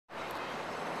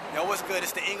Yo, what's good?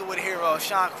 It's the Inglewood hero,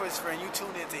 Shawn Chrystopher, and you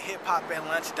tuned in to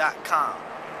hiphopandlunch.com.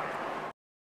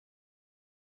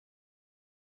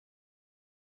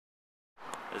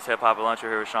 It's Hip Hop at Lunch. We're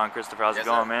here with Shawn Chrystopher. How's it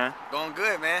going, man? Going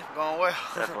good, man. Going well.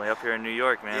 Definitely up here in New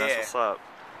York, man. Yeah. That's what's up.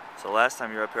 So last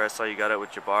time you were up here, I saw you got up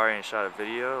with Jabari and shot a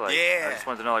video. Yeah. I just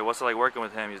wanted to know, what's it like working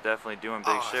with him? He's definitely doing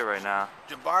big shit right now.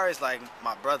 Jabari is like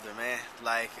my brother, man.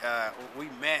 Like, we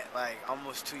met like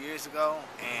almost 2 years ago,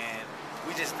 and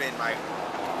we just been like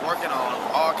working on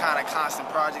all kind of constant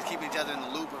projects, keeping each other in the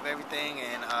loop of everything.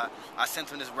 And I sent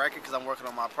him this record because I'm working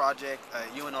on my project,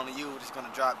 You and Only You, which is going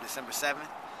to drop December 7th.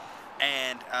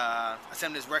 And I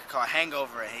sent him this record called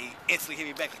Hangover, and he instantly hit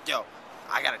me back like, yo,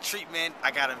 I got a treatment,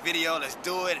 I got a video, let's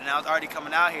do it. And I was already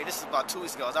coming out here. This is about 2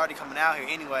 weeks ago. I was already coming out here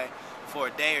anyway for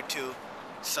a day or two.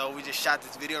 So we just shot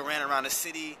this video, ran around the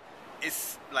city.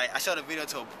 It's like, I showed a video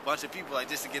to a bunch of people like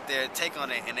just to get their take on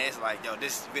it. And it's like, yo,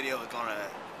 this video is gonna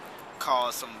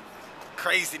cause some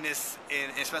craziness,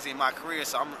 especially in my career.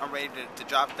 So I'm ready to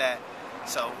drop that.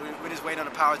 So we're just waiting on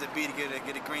the powers that be to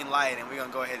get a green light, and we're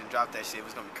gonna go ahead and drop that shit.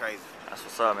 It's gonna be crazy. That's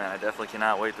what's up, man. I definitely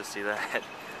cannot wait to see that.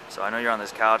 So I know you're on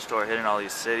this college tour hitting all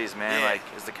these cities, man. Yeah. Like,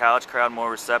 is the college crowd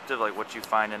more receptive? Like, what you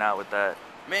finding out with that?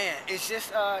 Man, it's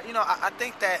just, you know, I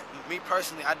think that me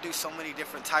personally, I do so many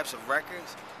different types of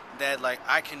records that, like,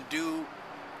 I can do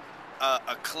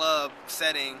a club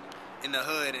setting in the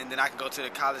hood, and then I can go to the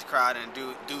college crowd and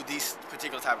do these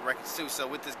particular type of records too. So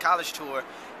with this college tour,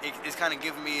 it's kind of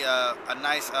giving me a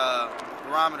nice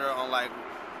barometer on like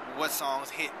what songs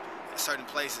hit in certain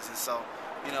places. And so,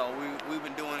 you know, we've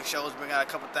been doing shows, bring out a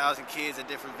couple thousand kids at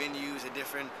different venues, at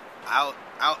different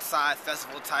outside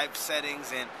festival type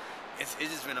settings, and it's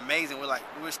just been amazing.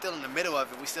 We're still in the middle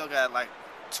of it. We still got like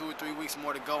 2 or 3 weeks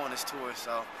more to go on this tour.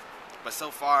 So, but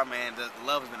so far, man, the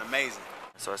love has been amazing.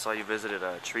 So I saw you visited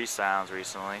Tree Sounds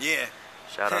recently. Yeah.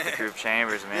 Shout out to Groove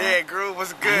Chambers, man. Yeah, Groove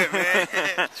was good, man.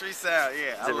 Tree Sound,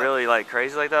 yeah. Is it really like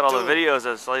crazy like that? All Dude, the videos,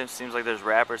 it seems like there's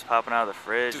rappers popping out of the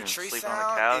fridge and Tree sleeping on the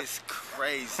Sound couch. is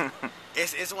crazy.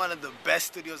 It's one of the best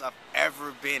studios I've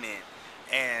ever been in.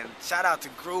 And shout out to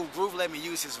Groove. Groove let me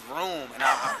use his room, and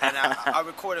I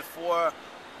recorded four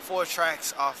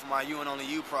tracks off my You and Only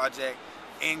You project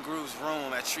in Groove's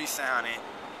room at Tree Sound. And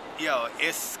yo,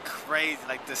 it's crazy.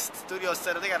 Like the studio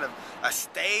setup, they got a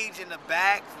stage in the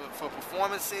back for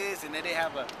performances, and then they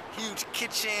have a huge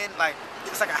kitchen. Like,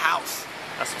 it's like a house.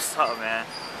 That's what's up, man.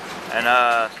 And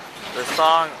the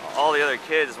song "All the Other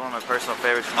Kids" is one of my personal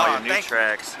favorites from all your new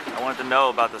tracks. I wanted to know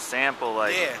about the sample.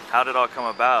 Like, how did it all come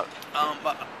about?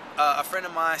 A friend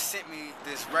of mine sent me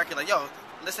this record. Like, yo,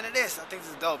 listen to this. I think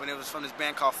this is dope. And it was from this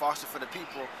band called Foster for the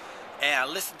People. And I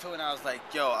listened to it, and I was like,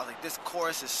 yo, this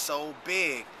chorus is so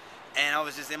big. And I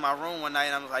was just in my room one night,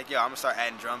 and I was like, yo, I'm gonna start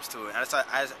adding drums to it. And I started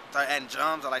adding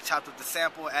drums. I like chopped up the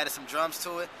sample, added some drums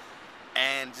to it,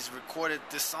 and just recorded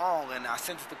this song. And I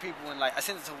sent it to people, and like I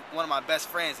sent it to one of my best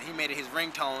friends, and he made it his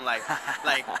ringtone like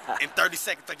in 30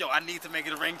 seconds. Like, yo, I need to make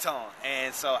it a ringtone.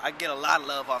 And so I get a lot of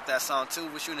love off that song too.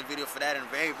 We're shooting a video for that in the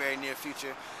very, very near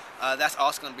future. That's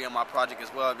also gonna be on my project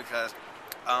as well, because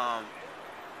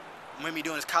with me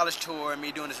doing this college tour and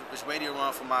me doing this radio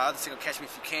run for my other single, Catch Me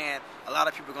If You Can, a lot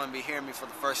of people are going to be hearing me for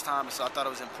the first time. And so I thought it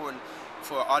was important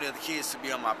for all the other kids to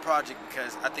be on my project,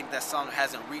 because I think that song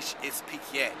hasn't reached its peak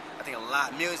yet. I think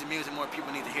millions and millions and more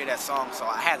people need to hear that song. So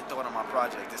I had to throw it on my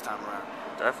project this time around.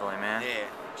 Definitely, man. Yeah.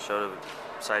 Show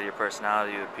the side of your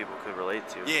personality that people could relate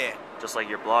to. Yeah. Just like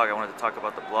your blog, I wanted to talk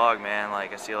about the blog, man.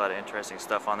 Like, I see a lot of interesting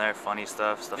stuff on there, funny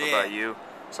stuff about you.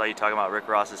 Saw you talking about Rick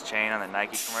Ross's chain on the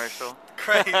Nike commercial.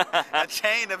 Crazy. A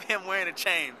chain of him wearing a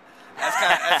chain.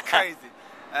 That's crazy.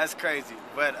 That's crazy.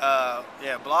 But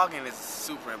yeah, blogging is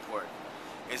super important.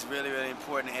 It's really, really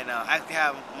important. And I actually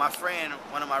have my friend,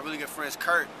 one of my really good friends,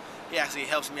 Kurt. He actually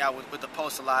helps me out with the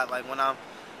post a lot. Like when I'm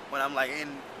like in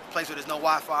a place where there's no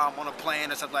Wi-Fi, I'm on a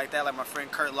plane or something like that. Like my friend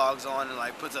Kurt logs on and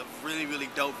like puts up really, really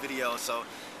dope videos. So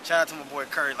shout out to my boy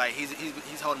Kurt. Like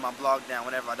he's holding my blog down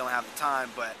whenever I don't have the time.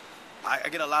 But I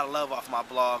get a lot of love off my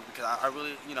blog, because I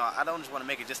really, you know, I don't just want to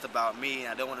make it just about me.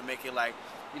 I don't want to make it like,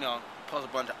 you know, post a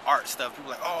bunch of art stuff.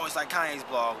 People are like, oh, it's like Kanye's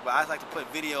blog. But I like to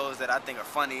put videos that I think are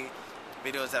funny,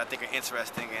 videos that I think are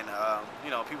interesting, and, you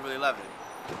know, people really love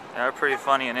it. Yeah, they're pretty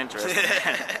funny and interesting.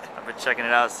 I've been checking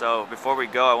it out. So before we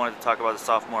go, I wanted to talk about the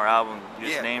sophomore album. You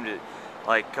just named it,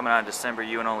 like, coming out in December,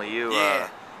 You and Only You.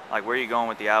 Like, where are you going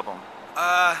with the album?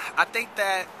 I think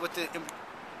that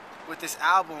with this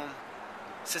album,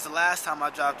 since the last time I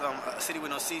dropped A City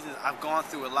With No Seasons, I've gone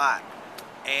through a lot.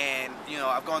 And, you know,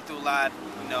 I've gone through a lot,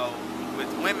 you know,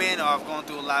 with women, or I've gone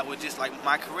through a lot with just, like,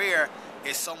 my career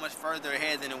is so much further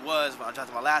ahead than it was when I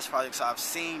dropped my last project. So I've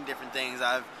seen different things.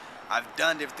 I've I've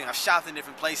done everything. I've shopped in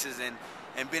different places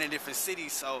and been in different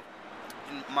cities. So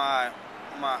my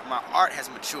art has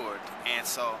matured, and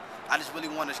so I just really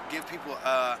want to give people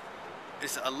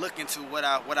it's a look into what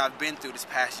I've been through this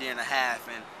past year and a half,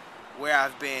 and where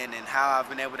I've been, and how I've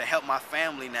been able to help my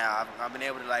family now. I've been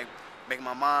able to like make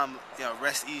my mom, you know,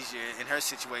 rest easier in her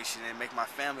situation, and make my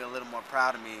family a little more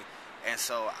proud of me. And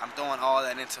so I'm throwing all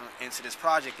that into this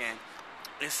project, and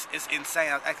it's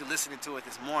insane. I was actually listening to it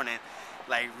this morning,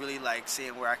 like really like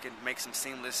seeing where I can make some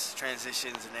seamless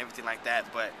transitions and everything like that.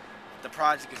 But the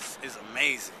project is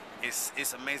amazing.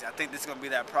 It's amazing. I think this is gonna be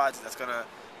that project that's gonna,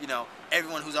 you know,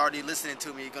 everyone who's already listening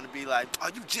to me is gonna be like,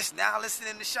 "Are you just now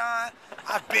listening to Shawn?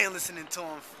 I've been listening to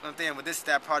him." But this is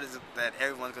that project that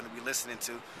everyone's gonna be listening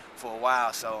to for a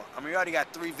while. So I mean, we already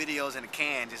got 3 videos in the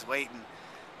can, just waiting,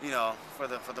 you know, for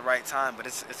the right time. But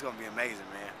it's gonna be amazing,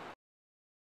 man.